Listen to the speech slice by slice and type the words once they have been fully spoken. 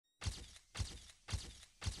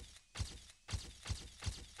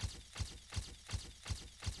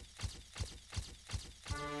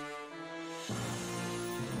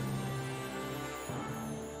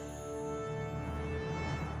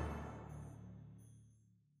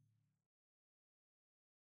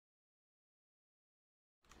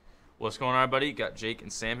What's going on, everybody? Got Jake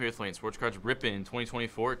and Sam here with Lane Sports Cards Rippin'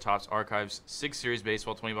 2024 Topps Archives 6 Series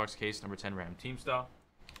Baseball 20 case, number 10 random team style.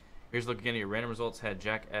 Here's a look again at your random results. Had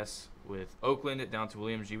Jack S with Oakland down to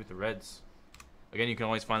William G with the Reds. Again, you can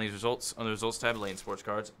always find these results on the results tab at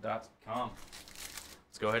lanesportscards.com.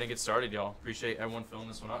 Let's go ahead and get started, y'all. Appreciate everyone filling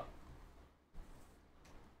this one up.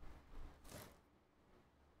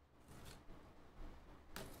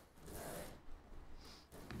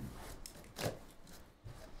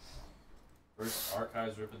 First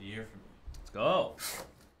Archives rip of the year for me. Let's go.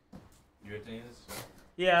 You ripped any of this?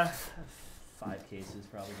 Yeah, 5 cases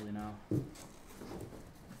probably now.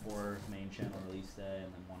 4 main channel release day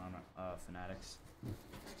and then 1 on Fanatics.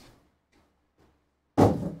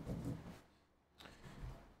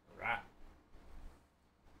 Right.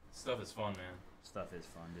 Stuff is fun, man. Stuff is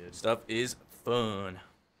fun, dude. Stuff is fun.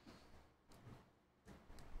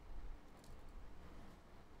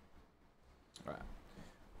 All right.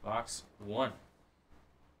 Box 1.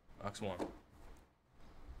 Box 1.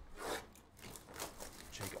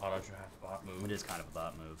 Jake auto draft bot move. It is kind of a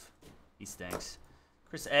bot move. He stinks.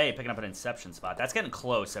 Chris A picking up an Inception spot. That's getting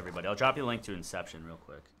close, everybody. I'll drop you a link to Inception real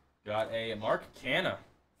quick. Got a Mark Canha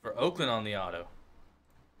for Oakland on the auto.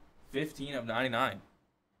 15 of 99.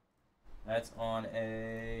 That's on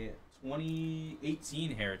a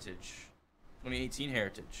 2018 Heritage. 2018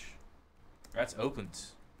 Heritage. That's Oakland.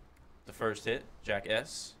 The first hit, Jack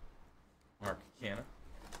S. Mark Canha.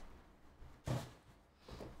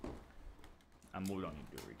 We don't need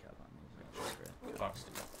to do a recap on these. Box 2.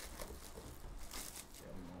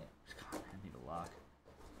 God, I need a lock.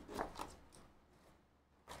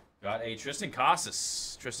 Got a Tristan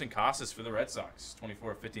Casas. Tristan Casas for the Red Sox.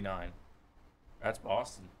 24 of 59. That's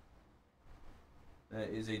Boston. That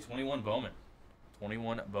is a 21 Bowman.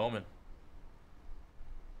 21 Bowman.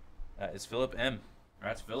 That is Philip M.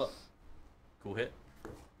 That's Philip. Cool hit.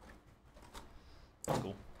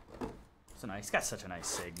 Cool. So nice. He's got such a nice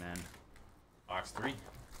sig, man. Box 3.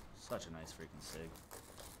 Such a nice freaking sig.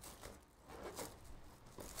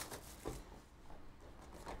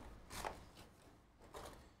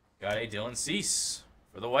 Got a Dylan Cease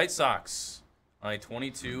for the White Sox. On a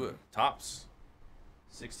 22 Topps.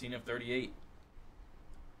 16 of 38.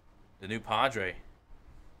 The new Padre.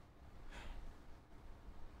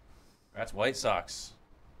 That's White Sox.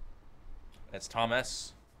 That's Tom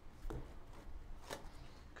S.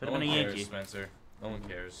 Could have been a Yankee. Spencer. No one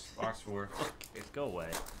cares. Box 4. Okay, go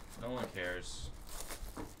away. No one cares.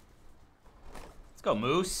 Let's go,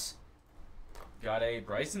 Moose. Got a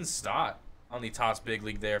Bryson Stott on the Topps Big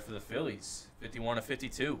League there for the Phillies. 51 of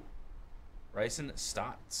 52. Bryson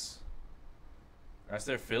Stott. That's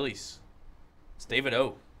their Phillies. It's David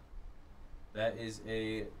O. That is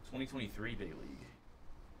a 2023 Big League.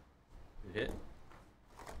 Good hit.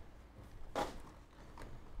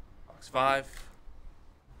 Box 5.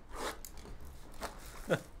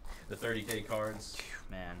 The 30K cards.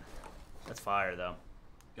 Man, that's fire, though.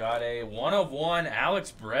 Got a 1 of 1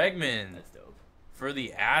 Alex Bregman That's dope. for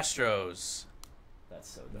the Astros. That's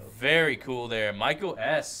so dope. Very cool there. Michael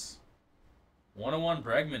S. 1 of 1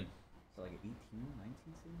 Bregman. So like 18, 19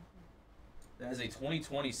 season? That is a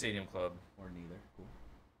 2020 Stadium Club. Or neither. Cool.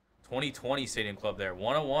 2020 Stadium Club there.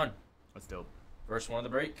 1 of 1. That's dope. First one of the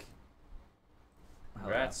break.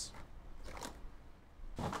 Congrats.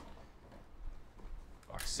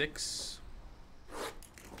 Box 6.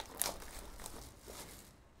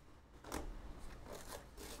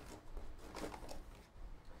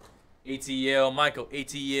 ATL Michael.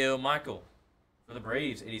 ATL Michael. For the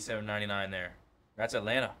Braves. 87.99 there. That's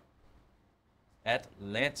Atlanta.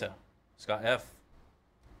 Atlanta. Scott F.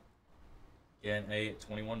 Again, a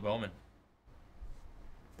 21 Bowman.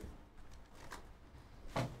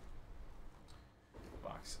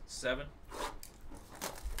 Box 7.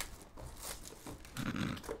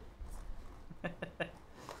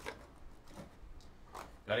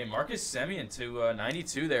 Got a Marcus Semien to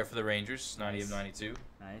 92 there for the Rangers. 90 Nice. of 92.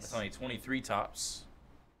 Nice. That's only 23 Topps.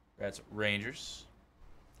 That's Rangers.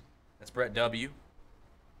 That's Brett W.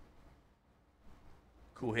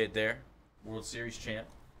 Cool hit there. World Series champ.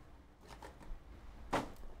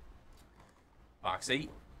 Box 8.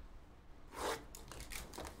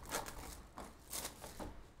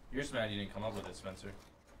 You're just mad you didn't come up with it, Spencer.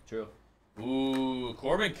 True. Ooh,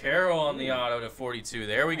 Corbin Carroll on the Ooh. auto to 42.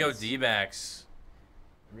 There we go, Nice. D-backs.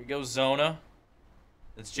 There we go, Zona.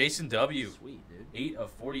 That's Jason W. Sweet, dude. 8 of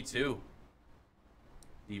 42.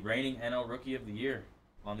 The reigning NL Rookie of the Year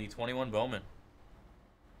on the 21 Bowman.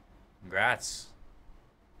 Congrats.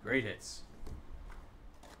 Great hits.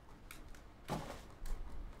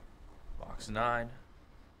 Box 9.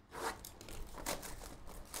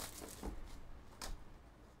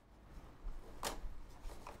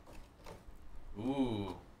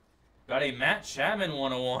 Ooh. Got a Matt Chapman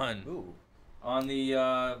 101 Ooh. on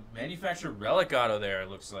the manufactured relic auto there, it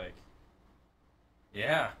looks like.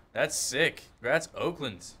 Yeah, that's sick. Congrats,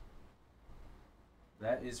 Oakland.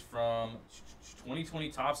 That is from 2020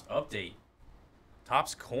 Topps Update.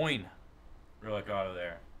 Topps Coin relic auto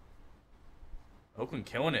there. Oakland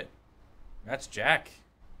killing it. That's Jack.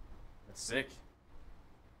 That's sick.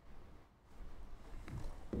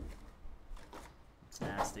 It's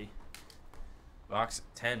nasty. Box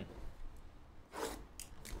 10.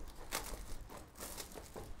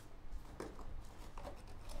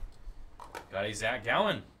 Got a Zach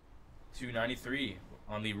Gallen. 293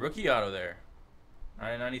 on the rookie auto there.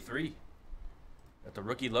 993. Got the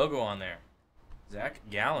rookie logo on there. Zach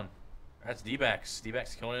Gallen. That's D-backs.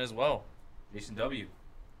 D-backs killing it as well. Jason W.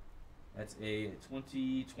 That's a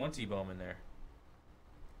 2020 Bowman there.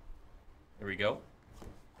 There we go.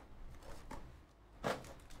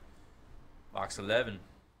 Box 11.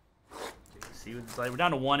 See what it's like. We're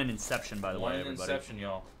down to 1 in Inception, by the way, One in everybody. Inception,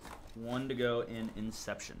 y'all. 1 to go in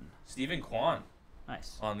Inception. Stephen Kwan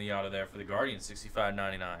Nice. on the auto there for the Guardians.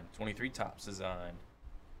 65.99. 23 Topps design.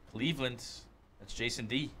 Cleveland. That's Jason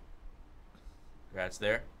D. Congrats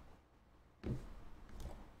there.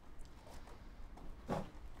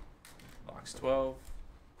 Box 12.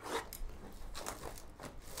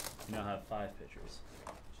 You now have 5 pitchers.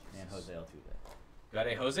 And Jose Altuve. Got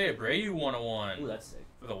a Jose Abreu 101 Ooh, that's sick.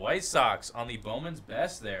 for the White Sox on the Bowman's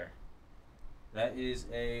Best there. That is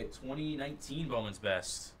a 2019 Bowman's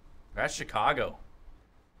Best. That's Chicago.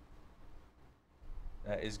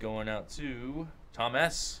 That is going out to Tom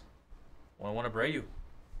S. 101 Abreu.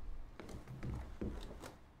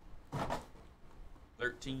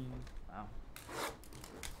 13. Wow.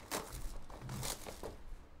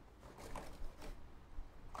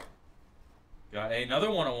 Got another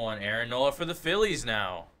 101. Aaron Nola for the Phillies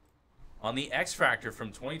now. On the X Factor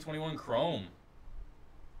from 2021 Chrome.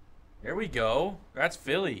 There we go. That's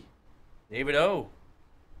Philly. David O.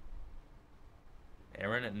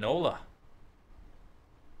 Aaron Nola.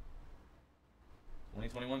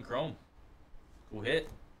 2021 Chrome. Cool hit.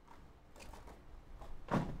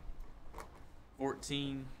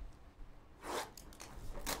 14.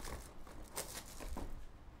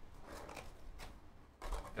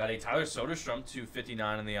 Got a Tyler Soderstrom,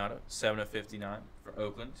 259 in the auto, 7/59 for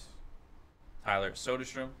Oakland. Tyler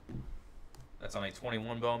Soderstrom. That's on a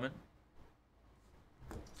 21 Bowman.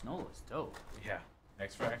 Nola's dope. Yeah.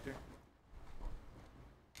 X Factor.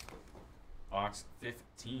 Box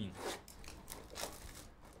 15.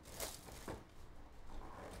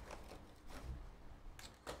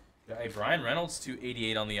 Got a Brian Reynolds,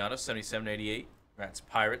 288 on the auto, 77/88. That's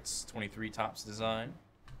Pirates, 23 Topps design.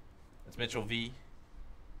 That's Mitchell V.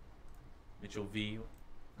 Mitchell V.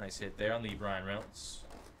 Nice hit there on the Brian Reynolds.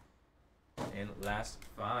 And last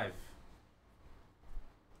 5.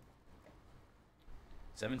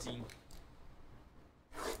 17.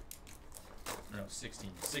 No,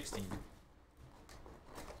 16. 16.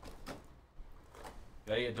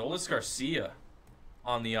 Got a Adolis Garcia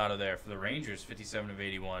on the auto there for the Rangers,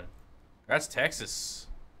 57/81. That's Texas.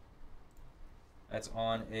 That's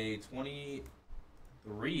on a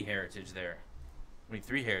 23 Heritage there.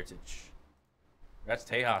 23 Heritage. That's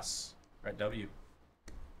Tejas. Brett W.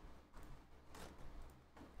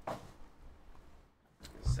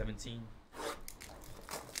 17.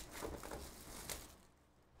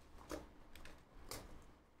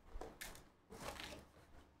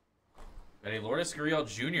 Got a Lourdes Gurriel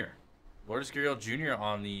Jr. Lourdes Gurriel Jr.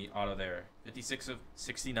 on the auto there.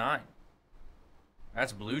 56/69.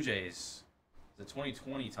 That's Blue Jays. The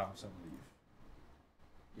 2020 Topps, I believe.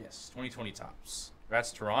 Yes, 2020 Topps.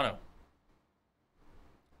 That's Toronto.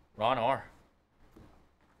 Ron R.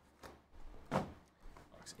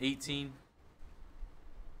 Box 18.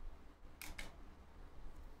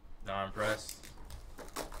 Not impressed.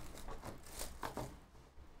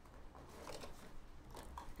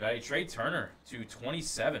 Got a Trey Turner,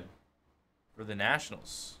 227 for the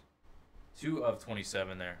Nationals.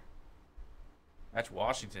 2/27 there. That's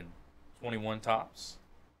Washington. 21 Topps.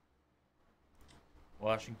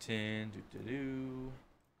 Washington.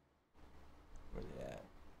 Where they at?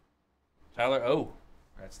 Tyler O.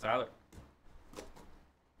 That's Tyler.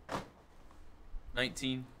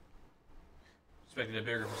 19. Expected a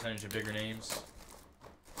bigger percentage of bigger names.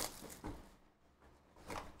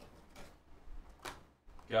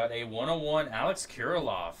 Got a 101 Alex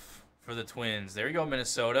Kirilloff for the Twins. There you go,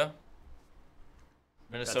 Minnesota.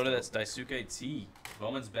 Minnesota, that's Daisuke T.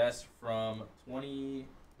 Bowman's Best from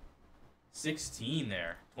 2016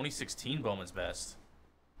 there. 2016 Bowman's Best.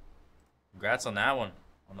 Congrats on that one,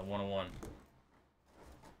 on the 101.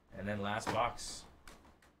 And then last box.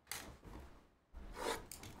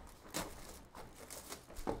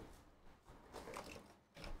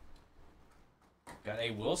 Got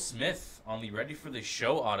a Will Smith on the Ready for the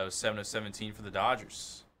Show auto, 7 of 17 for the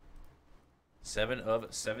Dodgers. 7 of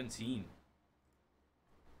 17.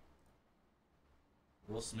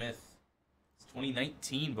 Will Smith. It's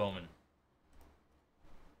 2019 Bowman.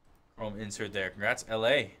 Chrome insert there. Congrats,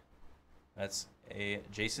 LA. That's a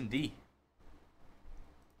Jason D.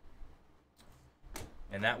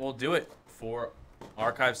 And that will do it for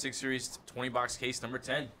Archive 6 Series 20 box case number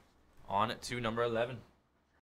 10. On to number 11.